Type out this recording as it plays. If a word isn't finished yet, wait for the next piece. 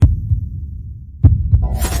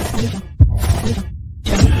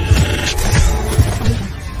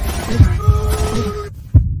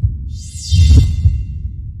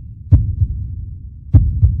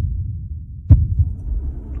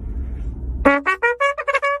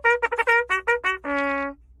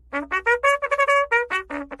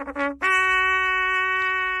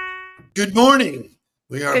Good morning.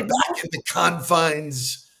 We are Good. back in the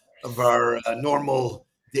confines of our normal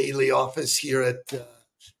daily office here at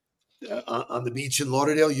on the beach in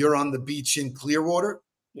Lauderdale. You're on the beach in Clearwater.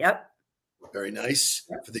 Yep. Very nice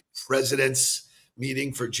Yep. for the president's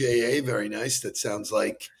meeting for JA. Very nice. That sounds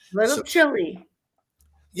like Little so. chilly.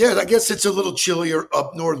 Yeah, I guess it's a little chillier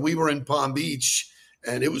up north. We were in Palm Beach,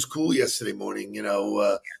 and it was cool yesterday morning.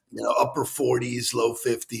 Upper 40s, low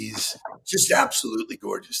 50s. Just absolutely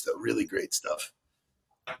gorgeous, though. Really great stuff.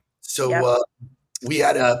 So. Yep. We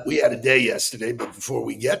had a day yesterday, but before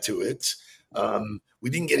we get to it, we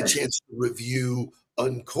didn't get a chance to review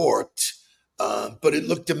Uncorked, but it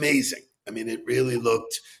looked amazing. I mean, it really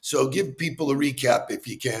looked. So give people a recap if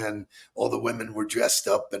you can. All the women were dressed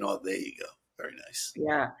up and all. There you go. Very nice.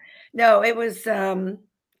 Yeah. No, it was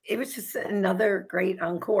just another great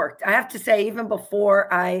Uncorked. I have to say, even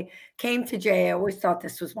before I came to Jay, I always thought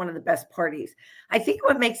this was one of the best parties. I think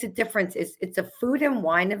what makes a difference is it's a food and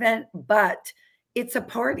wine event, but it's a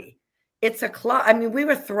party. It's a club. I mean, we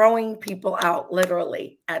were throwing people out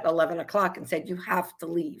literally at 11 o'clock and said, you have to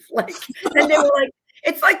leave. And they were like,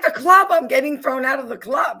 it's like the club. I'm getting thrown out of the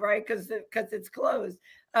club, right? Because it's closed.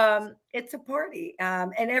 It's a party.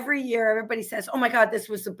 And every year everybody says, oh my God, this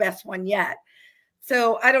was the best one yet.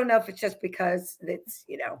 So I don't know if it's just because it's,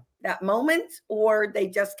 that moment or they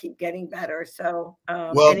just keep getting better. So,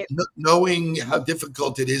 knowing how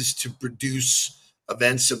difficult it is to produce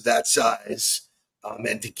events of that size,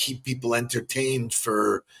 and to keep people entertained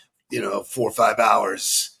for, 4 or 5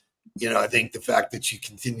 hours, I think the fact that you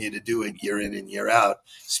continue to do it year in and year out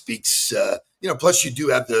speaks, plus you do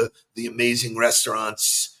have the amazing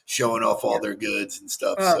restaurants showing off all their goods and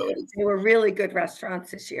stuff. They were really good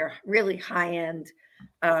restaurants this year, really high end.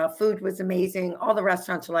 Food was amazing. All the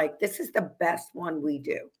restaurants are like, this is the best one we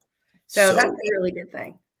do. So that's a really good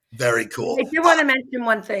thing. Very cool. I do want to mention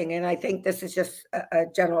one thing, and I think this is just a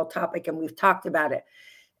general topic, and we've talked about it.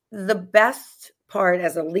 The best part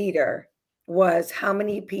as a leader was how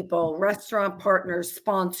many people, restaurant partners,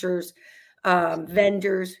 sponsors,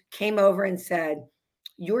 vendors came over and said,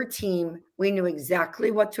 your team, we knew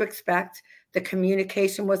exactly what to expect. The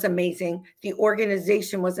communication was amazing. The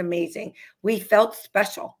organization was amazing. We felt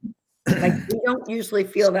special. Like we don't usually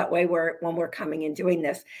feel that way when we're coming and doing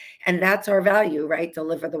this. And that's our value, right?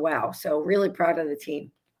 Deliver the wow. So really proud of the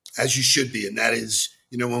team. As you should be. And that is,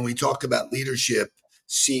 when we talk about leadership,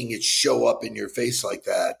 seeing it show up in your face like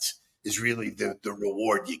that is really the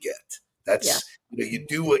reward you get. That's, you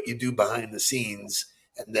do what you do behind the scenes.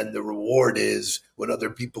 And then the reward is when other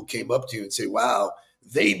people came up to you and say, wow,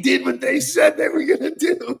 they did what they said they were going to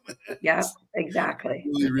do. Yeah, exactly.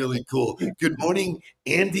 Really, really cool. Good morning.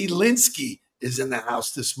 Andy Linsky is in the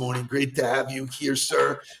house this morning. Great to have you here,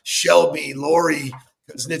 sir. Shelby, Lori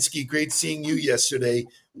Kuznitsky, great seeing you yesterday.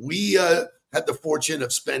 We had the fortune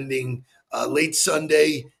of spending late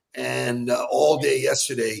Sunday and all day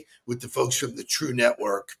yesterday with the folks from the True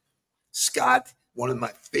Network. Scott, one of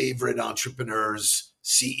my favorite entrepreneurs,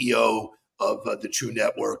 CEO of the True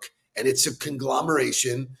Network. And it's a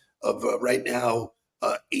conglomeration of right now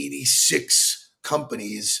 86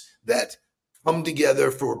 companies that come together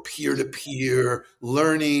for peer-to-peer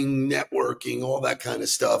learning, networking, all that kind of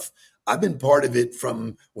stuff. I've been part of it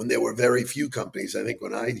from when there were very few companies. I think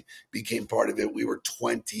when I became part of it, we were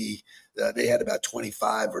 20. They had about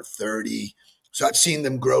 25 or 30. So I've seen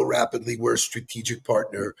them grow rapidly. We're a strategic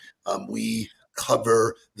partner. We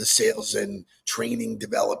cover the sales and training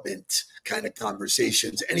development kind of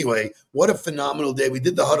conversations. Anyway, what a phenomenal day. We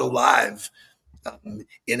did the Huddle live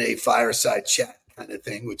in a fireside chat kind of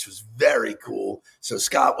thing, which was very cool. So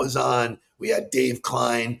Scott was on. We had Dave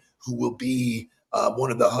Klein, who will be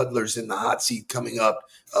one of the huddlers in the hot seat coming up.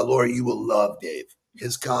 Laura, you will love Dave.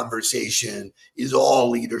 His conversation is all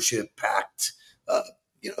leadership packed,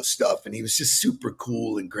 stuff. And he was just super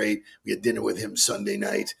cool and great. We had dinner with him Sunday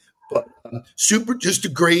night. But just a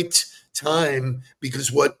great time because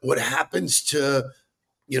what happens to,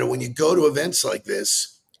 when you go to events like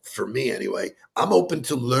this, for me anyway, I'm open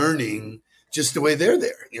to learning just the way they're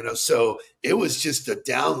there, So it was just a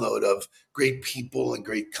download of great people and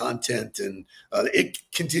great content. And it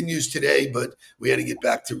continues today, but we had to get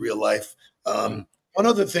back to real life. One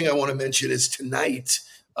other thing I want to mention is tonight,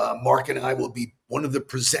 Mark and I will be one of the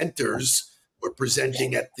presenters. We're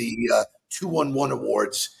presenting at the 211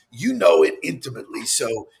 Awards. You know it intimately,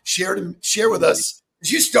 so share with us.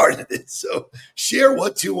 You started it, so share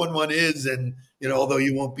what 211 is, and although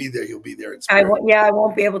you won't be there, you'll be there in spirit. I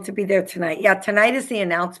won't be able to be there tonight. Yeah, tonight is the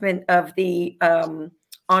announcement of the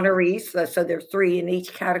honorees. So there's 3 in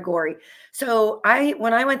each category. So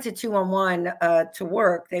when I went to 211 to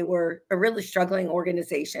work, they were a really struggling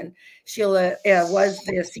organization. Sheila was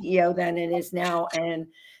the CEO then and is now, and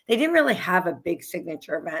they didn't really have a big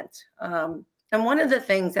signature event. And one of the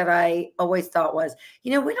things that I always thought was,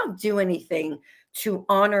 we don't do anything to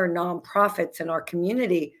honor nonprofits in our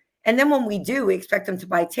community. And then when we do, we expect them to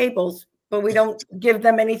buy tables, but we don't give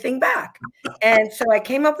them anything back. And so I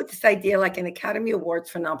came up with this idea, like an Academy Awards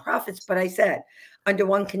for nonprofits. But I said, under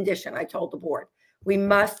one condition, I told the board, we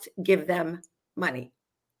must give them money.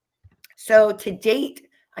 So to date,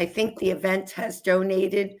 I think the event has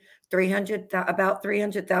donated about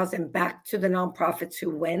 300,000 back to the nonprofits who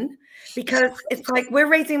win, because it's like we're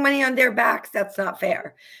raising money on their backs. That's not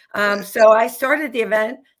fair. So I started the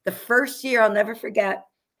event the first year. I'll never forget.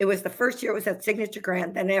 It was the first year it was at Signature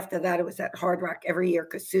Grand. Then after that, it was at Hard Rock every year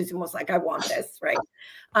because Susan was like, I want this, right?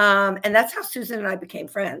 And that's how Susan and I became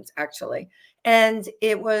friends, actually. And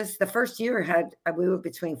it was the first year we were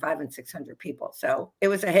between 500 and 600 people. So it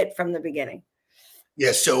was a hit from the beginning.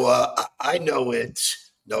 Yeah. So I know it,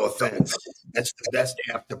 no offense, that's the best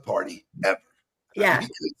after party ever. Yeah.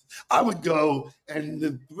 Because I would go, and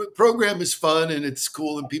the program is fun and it's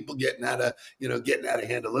cool and people getting out of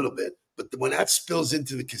hand a little bit. But when that spills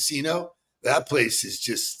into the casino, that place is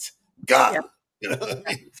just gone. Yeah. You know what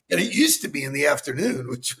I mean? And it used to be in the afternoon,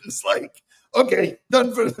 which was like, okay,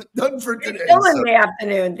 done for today. It's still in the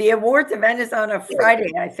afternoon. The awards event is on a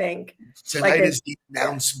Friday, I think. Tonight is the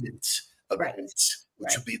announcement event,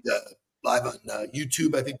 which will be live on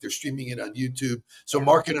YouTube. I think they're streaming it on YouTube. So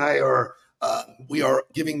Mark and I we are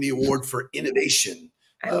giving the award for innovation.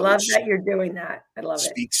 I love that you're doing that. I love it.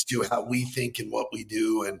 Speaks to how we think and what we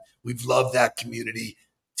do. And we've loved that community.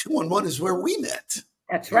 211 is where we met.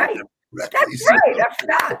 That's right. That's right. I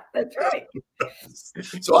forgot. That's right.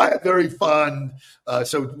 So I have very fun.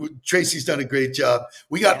 So Tracy's done a great job.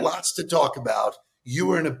 We got lots to talk about. You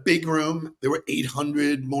were in a big room. There were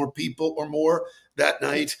 800 more people or more that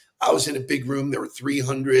night. I was in a big room. There were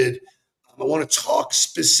 300. I want to talk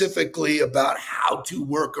specifically about how to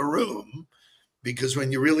work a room, because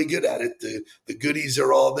when you're really good at it, the goodies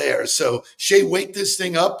are all there. So Shay, wake this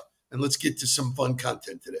thing up and let's get to some fun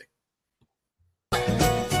content today.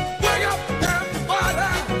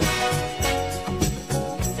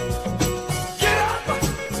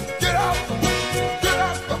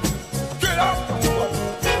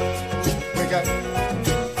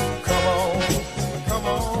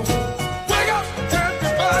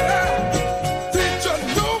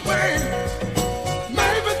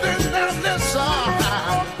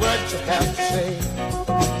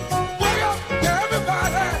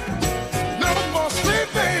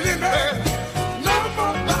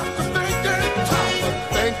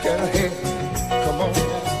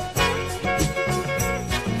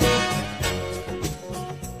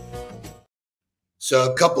 So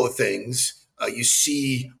a couple of things. You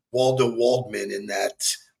see Waldo Waldman in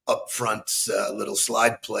that upfront little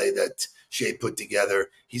slide play that Shay put together.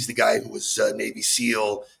 He's the guy who was Navy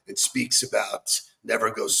SEAL and speaks about never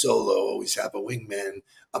go solo, always have a wingman.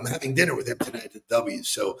 I'm having dinner with him tonight at W.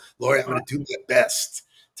 So, Lori, I'm going to do my best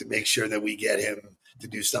to make sure that we get him to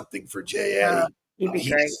do something for JA. He'd be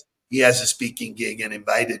great. He has a speaking gig and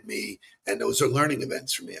invited me, and those are learning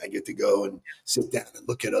events for me. I get to go and sit down and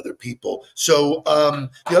look at other people. So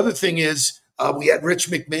the other thing is we had Rich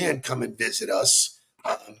McMahon come and visit us.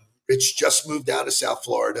 Rich just moved down to South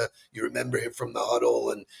Florida. You remember him from the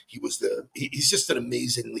Huddle, and he's just an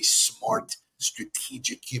amazingly smart,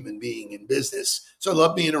 strategic human being in business. So I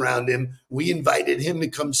love being around him. We invited him to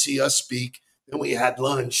come see us speak, and we had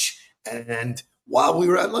lunch. And while we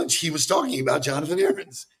were at lunch, he was talking about Jonathan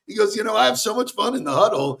Ahrens. He goes, I have so much fun in the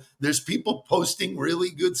Huddle. There's people posting really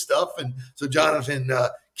good stuff. And so, Jonathan,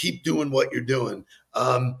 keep doing what you're doing.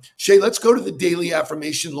 Shay, let's go to the daily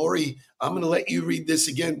affirmation. Lori, I'm going to let you read this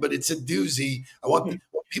again, but it's a doozy. I want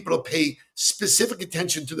people to pay specific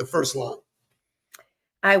attention to the first line.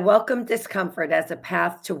 I welcome discomfort as a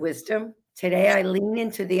path to wisdom. Today, I lean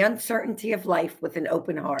into the uncertainty of life with an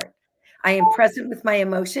open heart. I am present with my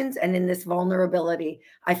emotions, and in this vulnerability,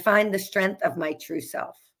 I find the strength of my true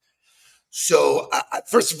self. So,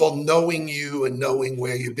 first of all, knowing you and knowing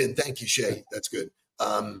where you've been, thank you, Shay. That's good.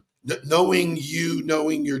 Knowing you,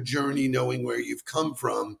 knowing your journey, knowing where you've come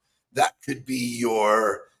from, that could be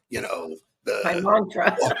your, my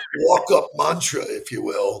mantra, walk up mantra, if you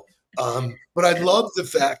will. But I love the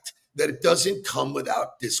fact that it doesn't come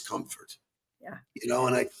without discomfort. Yeah.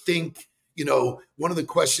 And I think, one of the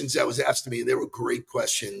questions that was asked to me, and they were great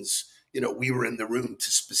questions, we were in the room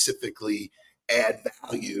to specifically add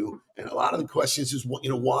value. And a lot of the questions is,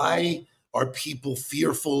 why are people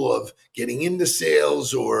fearful of getting into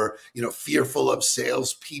sales or, fearful of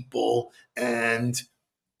salespeople? And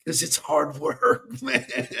because it's hard work, man.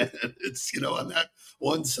 It's, on that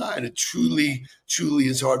one side, it truly, truly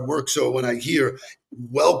is hard work. So when I hear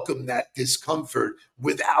welcome that discomfort,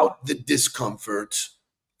 without the discomfort,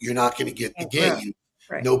 you're not going to get the Can't grow. gain.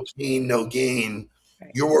 Right. No pain, no gain.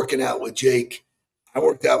 Right. You're working out with Jake. I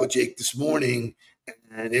worked out with Jake this morning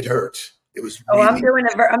and it hurt. It was Oh, really.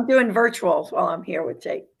 I'm doing virtuals while I'm here with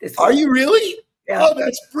Jake this Are week. you really? Yeah. Oh,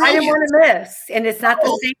 that's I didn't brilliant. want to miss, and it's not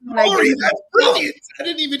the same when I Lori, do. that's brilliant. I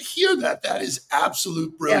didn't even hear that. That is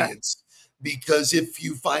absolute brilliance. Because if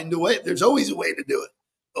you find a way, there's always a way to do it.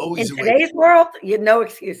 Always In a way. today's world, you have no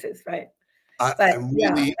excuses, right? I'm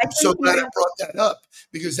so glad I brought that up,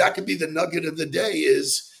 because that could be the nugget of the day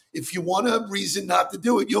is if you want a reason not to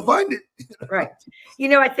do it, you'll find it. Right.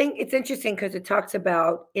 I think it's interesting because it talks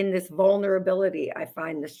about in this vulnerability, I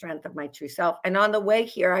find the strength of my true self. And on the way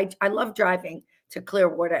here, I love driving to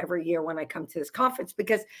Clearwater every year when I come to this conference,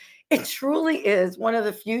 because it truly is one of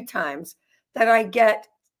the few times that I get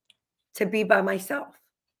to be by myself.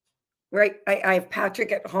 Right. I have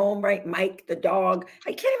Patrick at home, right? Mike, the dog.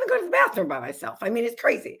 I can't even go to the bathroom by myself. I mean, it's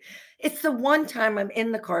crazy. It's the one time I'm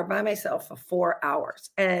in the car by myself for 4 hours.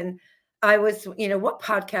 And I was, what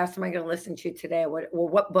podcast am I going to listen to today?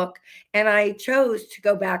 What book? And I chose to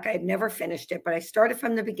go back. I had never finished it, but I started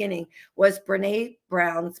from the beginning, was Brene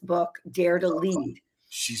Brown's book, Dare to Lead.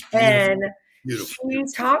 She's beautiful. And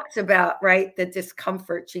she talks about, right, the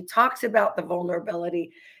discomfort. She talks about the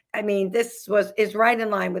vulnerability. I mean, this is right in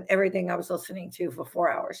line with everything I was listening to for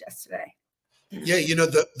 4 hours yesterday. Yeah,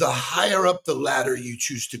 the higher up the ladder you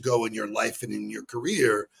choose to go in your life and in your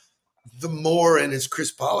career, the more, and as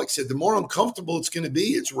Chris Pollock said, the more uncomfortable it's going to be.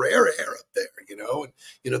 It's rare air up there,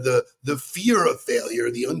 and the fear of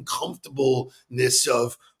failure, the uncomfortableness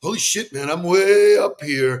of, holy shit, man, I'm way up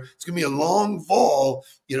here. It's going to be a long fall,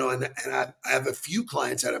 and I have a few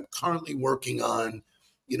clients that I'm currently working on,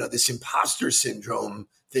 this imposter syndrome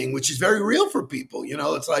thing, which is very real for people.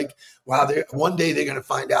 It's like, wow, one day they're going to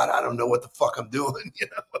find out I don't know what the fuck I'm doing.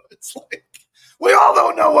 It's like, we all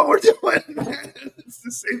don't know what we're doing. It's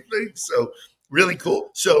the same thing. So really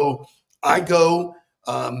cool. So I go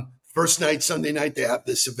first night, Sunday night, they have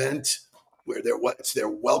this event where it's their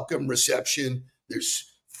welcome reception.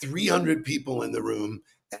 There's 300 people in the room.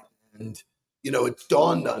 And, it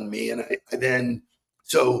dawned on me. And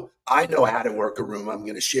so I know how to work a room. I'm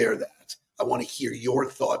going to share that. I want to hear your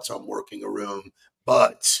thoughts on working a room.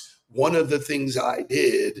 But one of the things I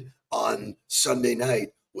did on Sunday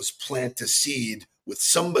night was plant a seed with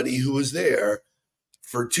somebody who was there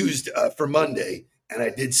for Monday. And I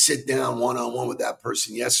did sit down one-on-one with that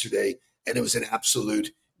person yesterday, and it was an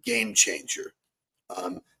absolute game changer.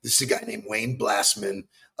 This is a guy named Wayne Blassman.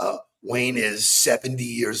 Wayne is 70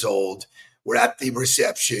 years old. We're at the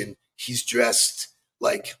reception. He's dressed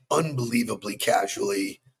like unbelievably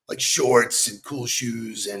casually, like shorts and cool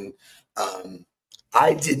shoes. And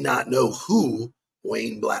I did not know who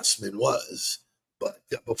Wayne Blassman was. But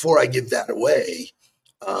before I give that away,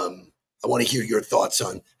 I want to hear your thoughts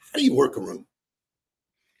on how do you work a room?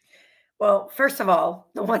 Well, first of all,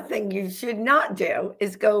 the one thing you should not do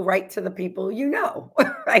is go right to the people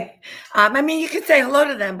right? I mean, you could say hello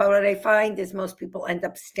to them, but what I find is most people end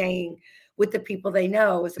up staying with the people they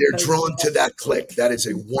know. They're drawn to that click. That is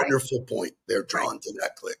a wonderful point. They're drawn to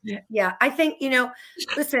that click. Yeah, I think,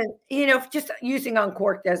 listen, just using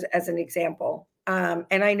Uncorked as an example,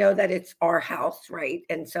 and I know that it's our house, right?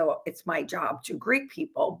 And so it's my job to greet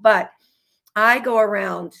people, but I go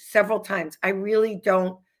around several times. I really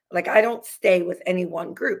don't. I don't stay with any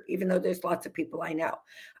one group, even though there's lots of people I know.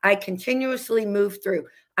 I continuously move through.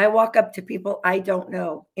 I walk up to people I don't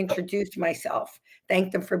know, introduce myself,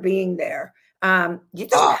 thank them for being there. You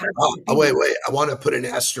don't have to wait. I want to put an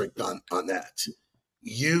asterisk on that.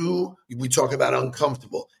 We talk about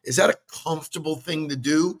uncomfortable. Is that a comfortable thing to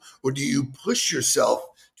do? Or do you push yourself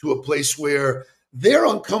to a place where they're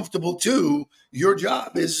uncomfortable too? Your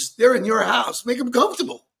job is they're in your house, make them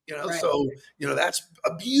comfortable. Right. So, that's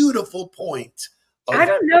a beautiful point. I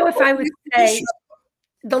don't know if I would say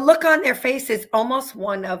the look on their face is almost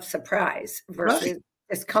one of surprise versus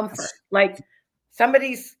discomfort. Like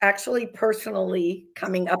somebody's actually personally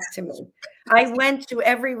coming up to me. I went to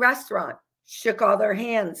every restaurant, shook all their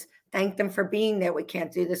hands, thanked them for being there. We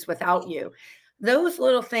can't do this without you. Those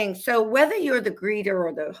little things. So whether you're the greeter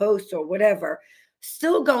or the host or whatever,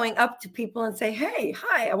 still going up to people and say, hey,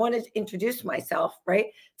 hi, I wanted to introduce myself, right?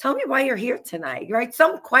 Tell me why you're here tonight, right?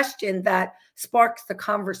 Some question that sparks the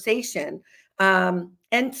conversation.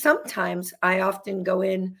 And sometimes I often go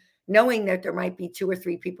in knowing that there might be 2 or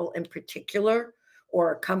 3 people in particular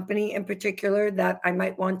or a company in particular that I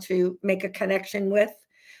might want to make a connection with.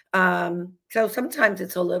 So sometimes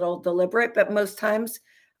it's a little deliberate, but most times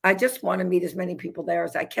I just want to meet as many people there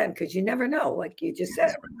as I can because you never know, like you just You said.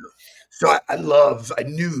 never know. So I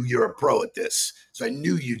knew you're a pro at this. So I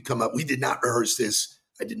knew you'd come up. We did not rehearse this.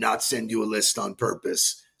 I did not send you a list on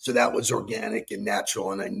purpose. So that was organic and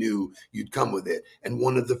natural. And I knew you'd come with it. And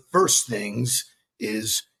one of the first things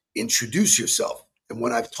is introduce yourself. And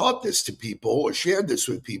when I've taught this to people or shared this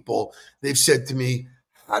with people, they've said to me,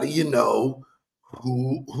 how do you know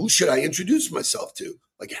who should I introduce myself to?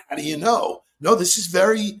 Like, how do you know? No, this is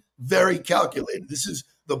very, very calculated. This is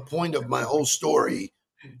the point of my whole story.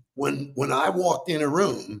 When I walked in a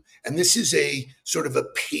room, and this is a sort of a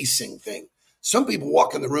pacing thing. Some people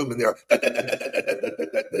walk in the room and they're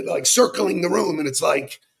like circling the room, and it's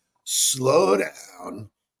like, slow down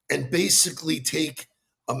and basically take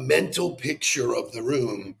a mental picture of the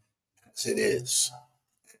room as it is.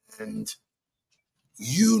 And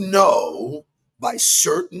you know by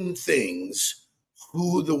certain things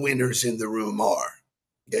who the winners in the room are.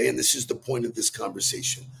 Okay. And this is the point of this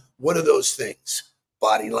conversation. What are those things?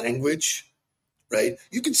 Body language, right?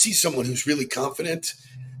 You can see someone who's really confident.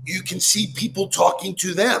 You can see people talking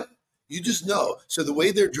to them. You just know. So the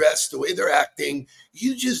way they're dressed, the way they're acting,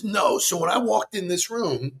 you just know. So when I walked in this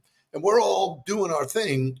room and we're all doing our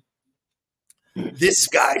thing, this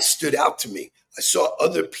guy stood out to me. I saw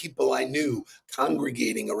other people I knew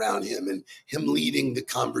congregating around him and him leading the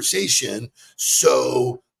conversation.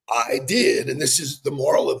 So I did, and this is the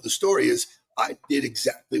moral of the story, is I did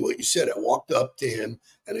exactly what you said. I walked up to him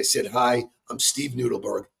and I said, hi, I'm Steve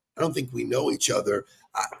Nudelberg. I don't think we know each other.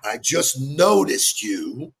 I just noticed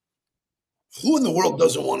you. Who in the world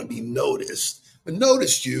doesn't want to be noticed? But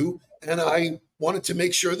noticed you, and I wanted to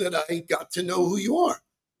make sure that I got to know who you are.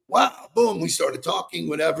 Wow, boom, we started talking,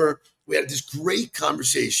 whatever. We had this great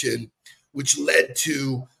conversation, which led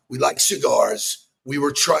to, we like cigars. We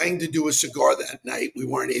were trying to do a cigar that night. We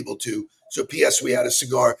weren't able to. So P.S., we had a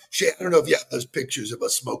cigar. Shay, I don't know if you have those pictures of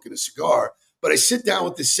us smoking a cigar, but I sit down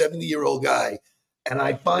with this 70-year-old guy, and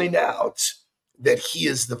I find out that he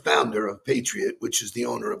is the founder of Patriot, which is the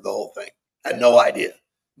owner of the whole thing. I had no idea.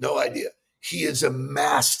 No idea. He is a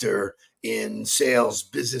master in sales,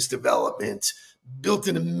 business development, built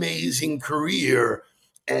an amazing career.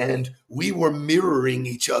 And we were mirroring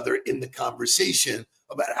each other in the conversation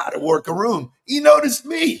about how to work a room. He noticed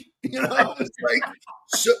me, it's like,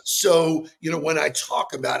 so, when I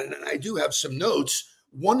talk about it, and I do have some notes,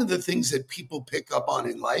 one of the things that people pick up on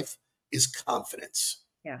in life is confidence.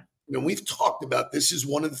 Yeah. We've talked about this is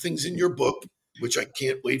one of the things in your book, which I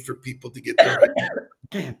can't wait for people to get their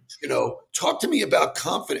talk to me about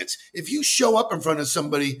confidence. If you show up in front of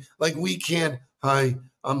somebody like we can, hi,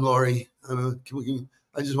 I'm Lori.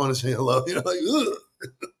 I just want to say hello.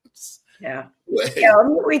 Yeah. Yeah,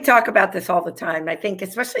 we talk about this all the time. I think,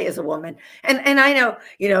 especially as a woman, and I know,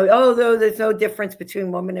 although there's no difference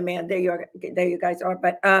between woman and man, there you guys are,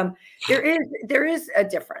 but there is a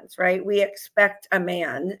difference, right? We expect a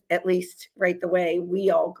man, at least right the way we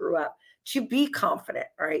all grew up, to be confident,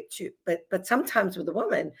 right? But sometimes with a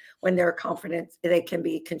woman, when they're confident, they can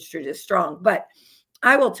be construed as strong. But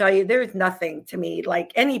I will tell you, there's nothing to me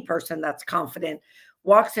like any person that's confident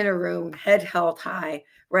walks in a room, head held high,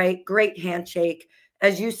 right? Great handshake.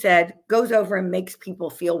 As you said, goes over and makes people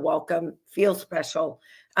feel welcome, feel special.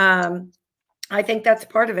 I think that's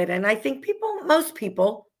part of it. And I think most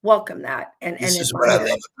people welcome that. This is what I love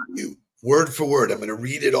about you. Word for word. I'm going to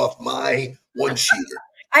read it off my one-sheeter.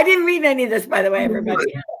 I didn't read any of this, by the way,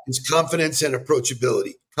 everybody. It's confidence and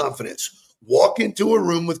approachability. Confidence. Walk into a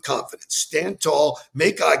room with confidence. Stand tall,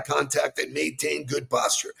 make eye contact, and maintain good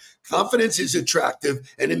posture. Confidence is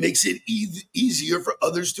attractive, and it makes it easier for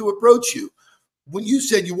others to approach you. When you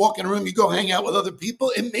said you walk in a room, you go hang out with other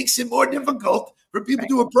people, it makes it more difficult for people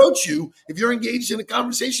to approach you if you're engaged in a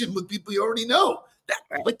conversation with people you already know. That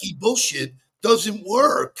clicky bullshit doesn't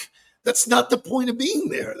work. That's not the point of being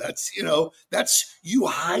there. That's you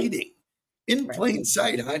hiding in plain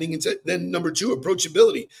sight, hiding inside. Then number 2,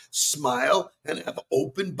 approachability. Smile and have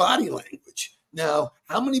open body language. Now,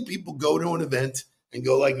 how many people go to an event and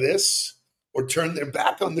go like this or turn their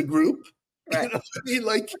back on the group? Right. You know what I mean?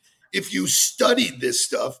 Like, if you studied this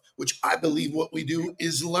stuff, which I believe what we do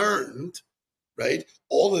is learned, right?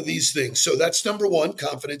 All of these things. So that's number 1,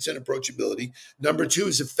 confidence and approachability. Number 2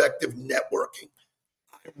 is effective networking.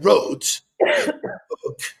 I wrote in the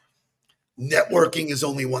book, networking is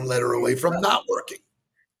only one letter away from not working.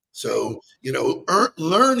 So,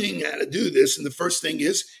 learning how to do this. And the first thing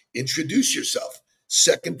is introduce yourself.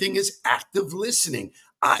 Second thing is active listening.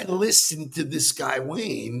 I listened to this guy,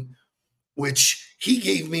 Wayne, which he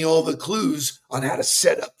gave me all the clues on how to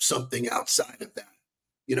set up something outside of that.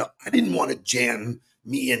 I didn't want to jam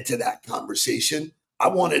me into that conversation. I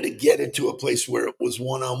wanted to get it to a place where it was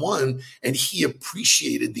one-on-one, and he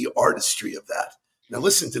appreciated the artistry of that. Now,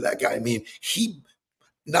 listen to that guy. I mean, he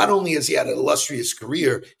not only has he had an illustrious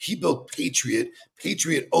career, he built Patriot.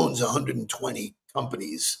 Patriot owns 120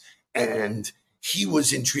 companies, and he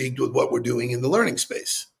was intrigued with what we're doing in the learning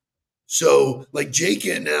space. So like Jake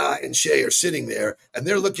and I and Shay are sitting there, and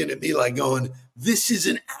they're looking at me like going, this is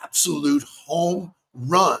an absolute home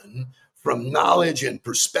run from knowledge and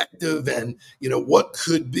perspective and, what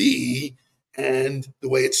could be. And the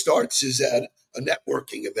way it starts is at a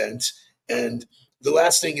networking event. And the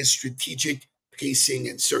last thing is strategic pacing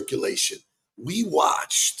and circulation. We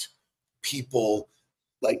watched people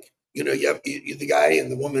like, you have the guy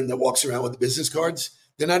and the woman that walks around with the business cards.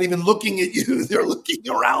 They're not even looking at you. They're looking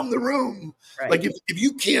around the room. Right. Like if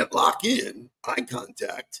you can't lock in eye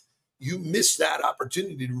contact, you miss that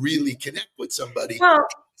opportunity to really connect with somebody,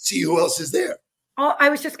 see who else is there. Oh, I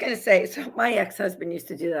was just going to say, so my ex-husband used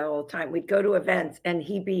to do that all the time. We'd go to events and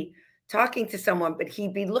he'd be talking to someone, but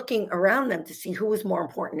he'd be looking around them to see who was more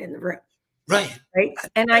important in the room. Right.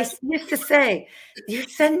 And I used to say, you're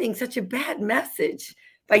sending such a bad message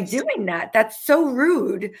by doing that. That's so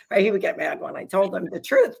rude. Right? He would get mad when I told him the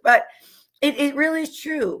truth, but it really is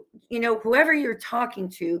true. Whoever you're talking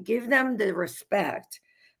to, give them the respect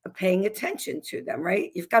of paying attention to them, right?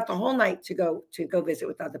 You've got the whole night to go visit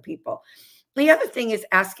with other people. The other thing is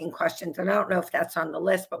asking questions. And I don't know if that's on the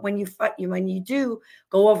list, but when you do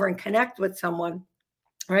go over and connect with someone,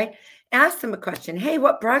 right? Ask them a question. Hey,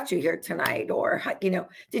 what brought you here tonight? Or,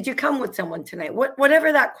 did you come with someone tonight?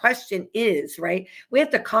 Whatever that question is, right? We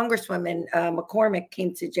had the Congresswoman McCormick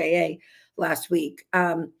came to JA last week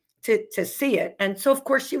to see it. And so, of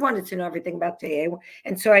course, she wanted to know everything about JA.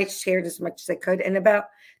 And so I shared as much as I could. And about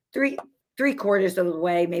three quarters of the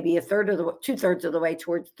way, maybe 2/3 of the way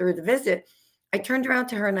through the visit, I turned around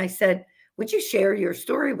to her and I said, would you share your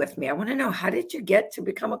story with me? I want to know, how did you get to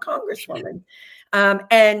become a congresswoman?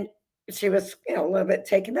 And she was, a little bit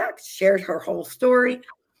taken back, shared her whole story.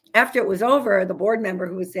 After it was over, the board member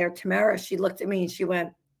who was there, Tamara, she looked at me and she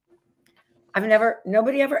went,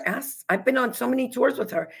 nobody ever asked. I've been on so many tours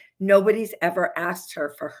with her. Nobody's ever asked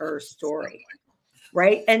her for her story.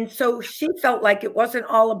 Right. And so she felt like it wasn't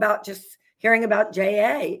all about just hearing about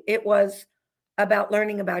JA. It was about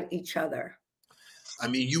learning about each other. I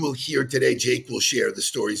mean, you will hear today, Jake will share the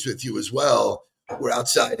stories with you as well. We're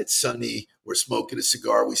outside, it's sunny, we're smoking a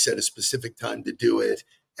cigar. We set a specific time to do it.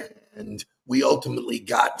 And we ultimately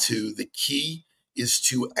got to the key is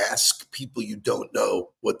to ask people you don't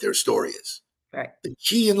know what their story is. Right. The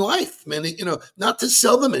key in life, man, not to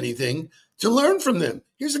sell them anything, to learn from them.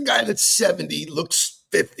 Here's a guy that's 70, looks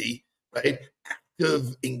 50, right?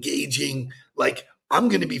 Active, engaging. Like, I'm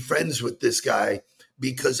going to be friends with this guy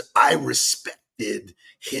because I respected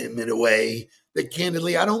him in a way that,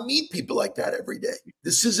 candidly, I don't meet people like that every day.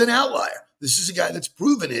 This is an outlier. This is a guy that's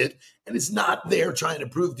proven it and is not there trying to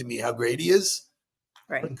prove to me how great he is.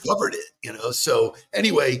 Right. Uncovered it, So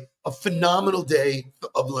anyway, a phenomenal day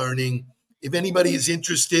of learning. If anybody is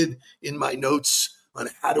interested in my notes on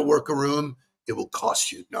how to work a room, it will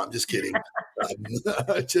cost you. No, I'm just kidding.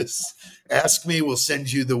 Just ask me. We'll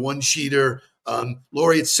send you the one-sheeter.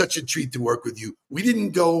 Lori, it's such a treat to work with you. We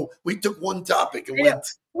took one topic and went.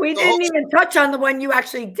 We didn't even touch on the one you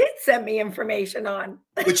actually did send me information on.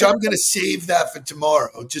 Which I'm going to save that for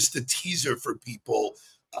tomorrow, just a teaser for people.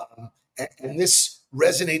 And this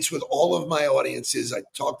resonates with all of my audiences. I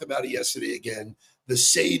talked about it yesterday again. The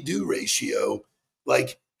say-do ratio.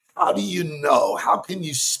 Like, how do you know? How can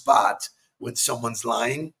you spot when someone's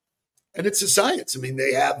lying? And it's a science. I mean,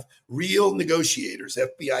 they have real negotiators,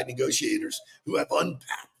 FBI negotiators, who have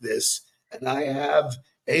unpacked this. And I have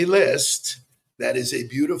a list that is a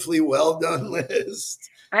beautifully well-done list.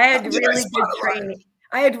 I had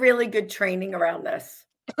really good training around this.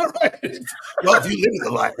 All right. Well, if you live with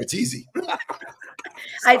a liar, it's easy.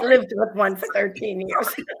 I lived with one for 13 years.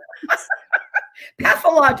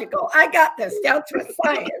 Pathological. I got this down to a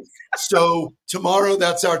science. So tomorrow,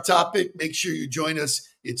 that's our topic. Make sure you join us.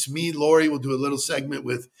 It's me, Lori. We'll do a little segment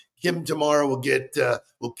with Kim tomorrow. We'll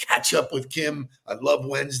catch up with Kim. I love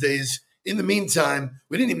Wednesdays. In the meantime,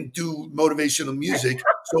 we didn't even do motivational music.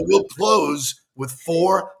 So we'll close with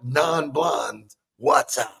 4 non-blonde.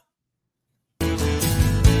 What's up?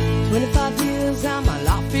 25 years and my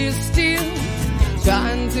life is still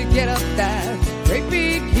trying to get up that great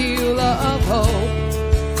big hill of hope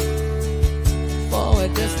for a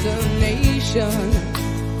destination.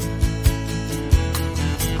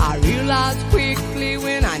 I realized quickly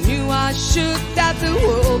when I knew I should that the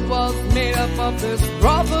world was made up of this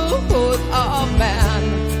brotherhood of man,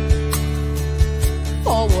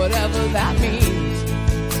 or whatever that means.